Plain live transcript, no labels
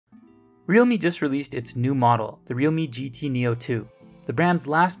Realme just released its new model, the Realme GT NEO 2. The brand's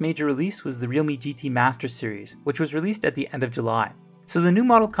last major release was the Realme GT Master Series, which was released at the end of July. So the new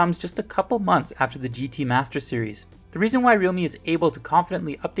model comes just a couple months after the GT Master Series. The reason why Realme is able to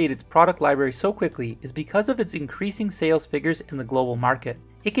confidently update its product library so quickly is because of its increasing sales figures in the global market.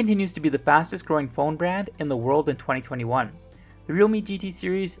 It continues to be the fastest growing phone brand in the world in 2021. The Realme GT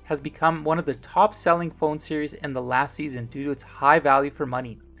series has become one of the top selling phone series in the last season due to its high value for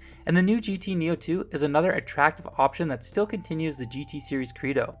money. And the new GT NEO 2 is another attractive option that still continues the GT series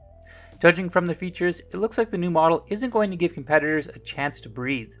credo. Judging from the features, it looks like the new model isn't going to give competitors a chance to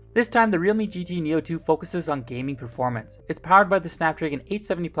breathe. This time the Realme GT NEO 2 focuses on gaming performance. It's powered by the Snapdragon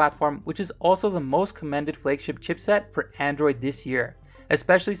 870 platform, which is also the most commended flagship chipset for Android this year,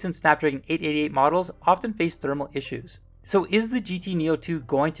 especially since Snapdragon 888 models often face thermal issues. So is the GT NEO 2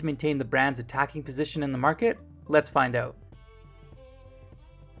 going to maintain the brand's attacking position in the market? Let's find out.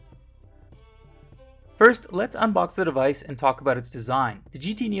 First, let's unbox the device and talk about its design. The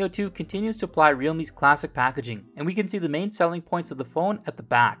GT NEO 2 continues to apply Realme's classic packaging, and we can see the main selling points of the phone at the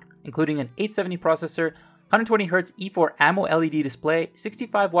back, including an 870 processor, 120Hz E4 AMO LED display,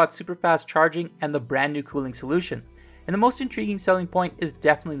 65W superfast charging, and the brand new cooling solution. And the most intriguing selling point is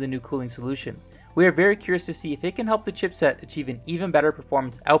definitely the new cooling solution. We are very curious to see if it can help the chipset achieve an even better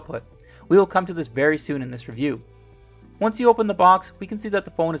performance output. We will come to this very soon in this review. Once you open the box, we can see that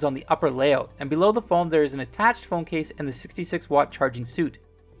the phone is on the upper layout, and below the phone there is an attached phone case and the 66W charging suit.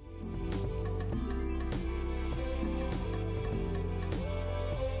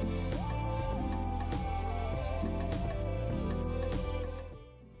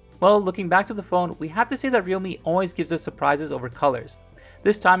 Well, looking back to the phone, we have to say that Realme always gives us surprises over colors.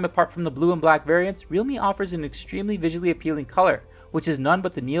 This time, apart from the blue and black variants, Realme offers an extremely visually appealing color, which is none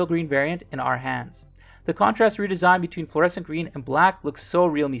but the Neo Green variant in our hands. The contrast redesign between fluorescent green and black looks so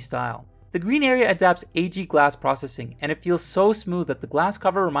Realme style. The green area adapts AG glass processing, and it feels so smooth that the glass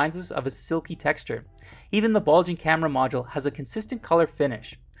cover reminds us of a silky texture. Even the bulging camera module has a consistent color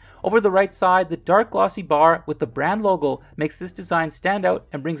finish. Over the right side, the dark glossy bar with the brand logo makes this design stand out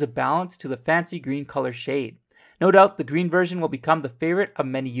and brings a balance to the fancy green color shade. No doubt the green version will become the favorite of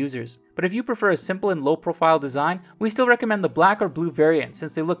many users, but if you prefer a simple and low profile design, we still recommend the black or blue variant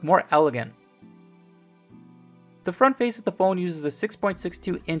since they look more elegant. The front face of the phone uses a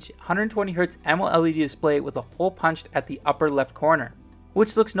 6.62-inch 120Hz AMO LED display with a hole punched at the upper left corner,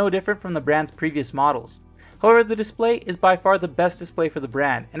 which looks no different from the brand's previous models. However, the display is by far the best display for the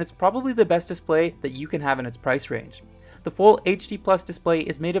brand, and it's probably the best display that you can have in its price range. The full HD Plus display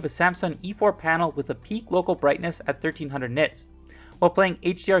is made of a Samsung E4 panel with a peak local brightness at 1300 nits. While playing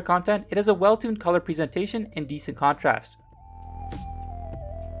HDR content, it has a well-tuned color presentation and decent contrast.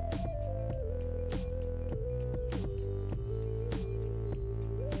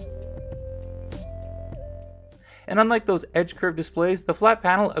 And unlike those edge curved displays, the flat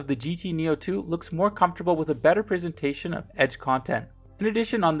panel of the GT NEO 2 looks more comfortable with a better presentation of edge content. In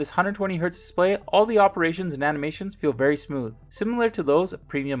addition, on this 120Hz display, all the operations and animations feel very smooth, similar to those of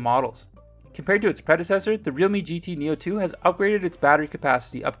premium models. Compared to its predecessor, the Realme GT NEO 2 has upgraded its battery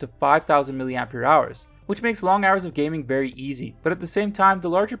capacity up to 5000 mAh, which makes long hours of gaming very easy, but at the same time, the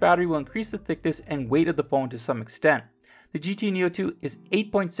larger battery will increase the thickness and weight of the phone to some extent. The GT NEO 2 is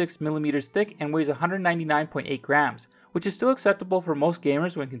 8.6mm thick and weighs 199.8 grams, which is still acceptable for most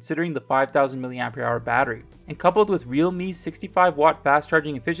gamers when considering the 5000 mAh battery. And coupled with Realme's 65W fast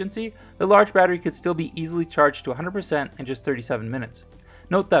charging efficiency, the large battery could still be easily charged to 100% in just 37 minutes.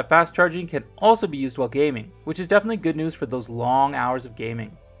 Note that fast charging can also be used while gaming, which is definitely good news for those long hours of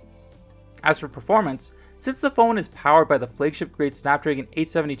gaming. As for performance, since the phone is powered by the flagship grade Snapdragon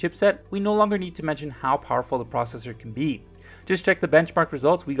 870 chipset, we no longer need to mention how powerful the processor can be. Just check the benchmark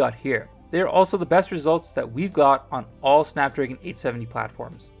results we got here. They are also the best results that we've got on all Snapdragon 870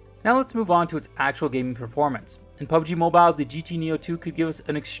 platforms. Now let's move on to its actual gaming performance. In PUBG Mobile, the GT NEO 2 could give us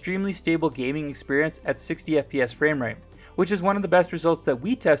an extremely stable gaming experience at 60 FPS frame rate, which is one of the best results that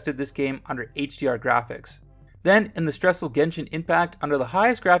we tested this game under HDR graphics. Then, in the stressful Genshin Impact, under the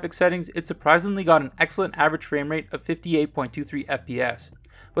highest graphics settings, it surprisingly got an excellent average frame rate of 58.23 FPS.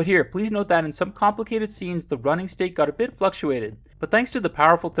 But here, please note that in some complicated scenes, the running state got a bit fluctuated. But thanks to the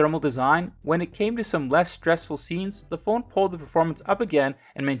powerful thermal design, when it came to some less stressful scenes, the phone pulled the performance up again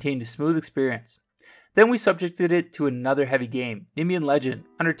and maintained a smooth experience. Then we subjected it to another heavy game, Nimian Legend.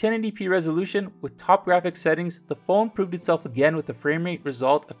 Under 1080p resolution, with top graphics settings, the phone proved itself again with a frame rate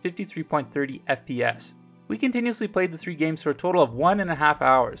result of 53.30 FPS. We continuously played the three games for a total of 1.5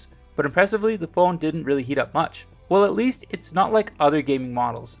 hours, but impressively, the phone didn't really heat up much. Well, at least it's not like other gaming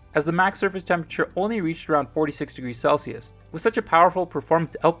models, as the max surface temperature only reached around 46 degrees Celsius. With such a powerful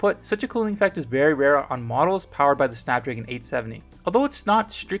performance output, such a cooling effect is very rare on models powered by the Snapdragon 870. Although it's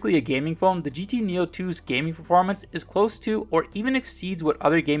not strictly a gaming phone, the GT Neo 2's gaming performance is close to or even exceeds what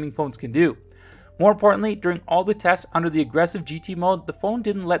other gaming phones can do. More importantly, during all the tests under the aggressive GT mode, the phone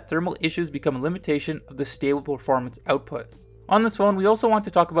didn't let thermal issues become a limitation of the stable performance output. On this phone, we also want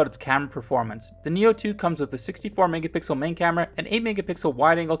to talk about its camera performance. The Neo 2 comes with a 64 megapixel main camera, an 8 megapixel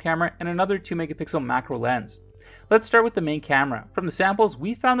wide angle camera, and another 2 megapixel macro lens. Let's start with the main camera. From the samples,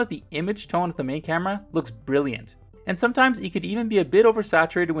 we found that the image tone of the main camera looks brilliant. And sometimes it could even be a bit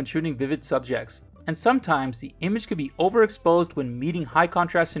oversaturated when shooting vivid subjects. And sometimes the image could be overexposed when meeting high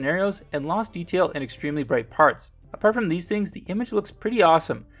contrast scenarios and lost detail in extremely bright parts. Apart from these things, the image looks pretty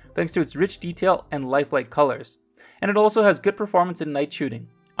awesome, thanks to its rich detail and lifelike colors. And it also has good performance in night shooting.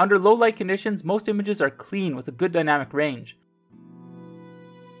 Under low light conditions, most images are clean with a good dynamic range.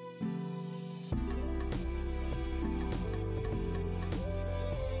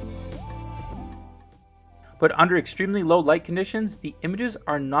 But under extremely low light conditions, the images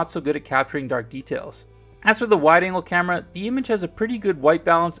are not so good at capturing dark details. As for the wide angle camera, the image has a pretty good white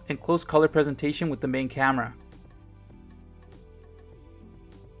balance and close color presentation with the main camera.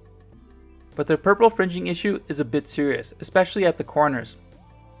 But the purple fringing issue is a bit serious, especially at the corners.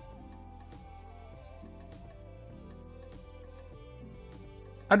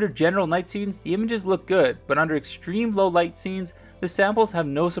 Under general night scenes, the images look good, but under extreme low light scenes, the samples have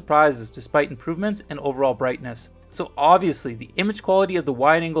no surprises despite improvements in overall brightness. So obviously, the image quality of the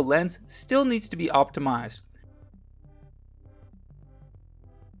wide angle lens still needs to be optimized.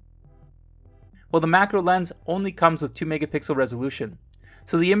 Well, the macro lens only comes with 2 megapixel resolution,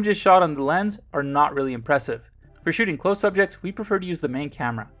 so the images shot on the lens are not really impressive. For shooting close subjects, we prefer to use the main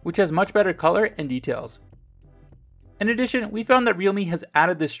camera, which has much better color and details. In addition, we found that Realme has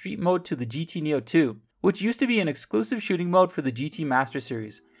added the street mode to the GT Neo 2, which used to be an exclusive shooting mode for the GT Master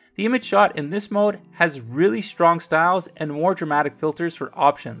Series. The image shot in this mode has really strong styles and more dramatic filters for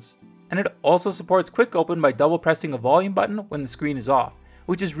options. And it also supports quick open by double pressing a volume button when the screen is off,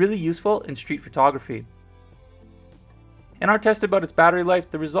 which is really useful in street photography. In our test about its battery life,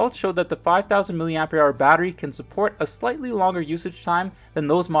 the results showed that the 5000 mAh battery can support a slightly longer usage time than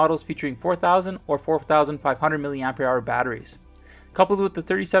those models featuring 4000 or 4500 mAh batteries. Coupled with the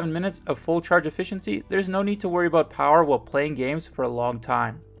 37 minutes of full charge efficiency, there's no need to worry about power while playing games for a long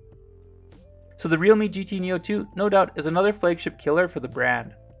time. So the Realme GT Neo 2 no doubt is another flagship killer for the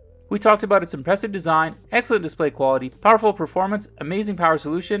brand. We talked about its impressive design, excellent display quality, powerful performance, amazing power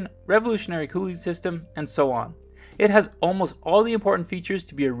solution, revolutionary cooling system, and so on. It has almost all the important features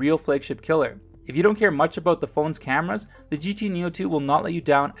to be a real flagship killer. If you don't care much about the phone's cameras, the GT Neo 2 will not let you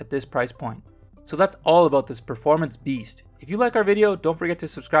down at this price point. So that's all about this performance beast. If you like our video, don't forget to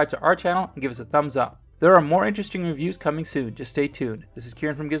subscribe to our channel and give us a thumbs up. There are more interesting reviews coming soon, just stay tuned. This is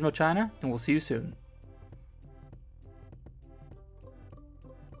Kieran from Gizmochina, and we'll see you soon.